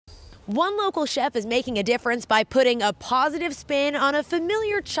One local chef is making a difference by putting a positive spin on a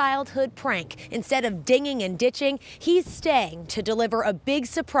familiar childhood prank. Instead of dinging and ditching, he's staying to deliver a big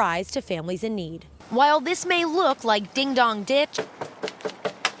surprise to families in need. While this may look like ding dong ditch,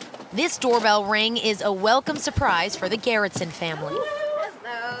 this doorbell ring is a welcome surprise for the Garrettson family.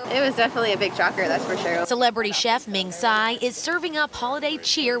 It was definitely a big shocker, that's for sure. Celebrity chef Ming Tsai is serving up holiday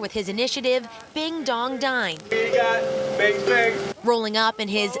cheer with his initiative, Bing Dong Dine. We got Bing Bing. Rolling up in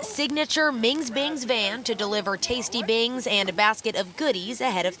his signature Ming's Bings van to deliver tasty bings and a basket of goodies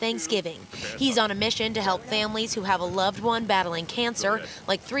ahead of Thanksgiving. He's on a mission to help families who have a loved one battling cancer,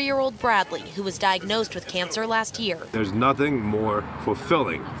 like 3-year-old Bradley, who was diagnosed with cancer last year. There's nothing more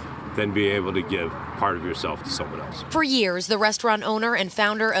fulfilling than being able to give part of yourself to someone else. For years, the restaurant owner and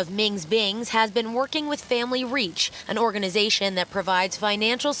founder of Ming's Bings has been working with Family Reach, an organization that provides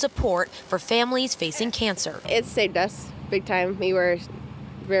financial support for families facing cancer. It saved us big time. We were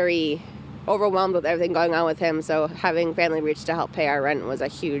very overwhelmed with everything going on with him, so having Family Reach to help pay our rent was a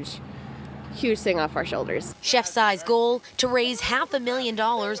huge thing off our shoulders. Chef Tsai's goal, to raise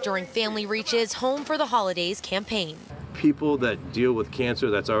 $500,000 during Family Reach's Home for the Holidays campaign. People that deal with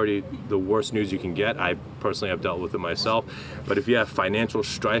cancer, that's already the worst news you can get. I personally have dealt with it myself. But if you have financial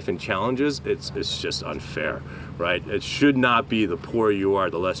strife and challenges, it's just unfair, right? It should not be the poorer you are,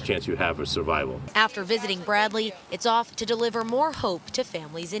 the less chance you have of survival. After visiting Bradley, it's off to deliver more hope to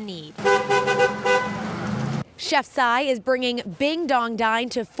families in need. Chef Tsai is bringing Bing Dong Dine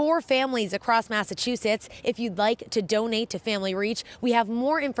to 4 families across Massachusetts. If you'd like to donate to Family Reach, we have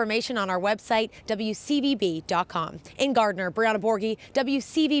more information on our website, WCVB.com. In Gardner, Brianna Borghi,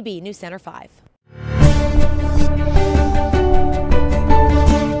 WCVB News Center 5.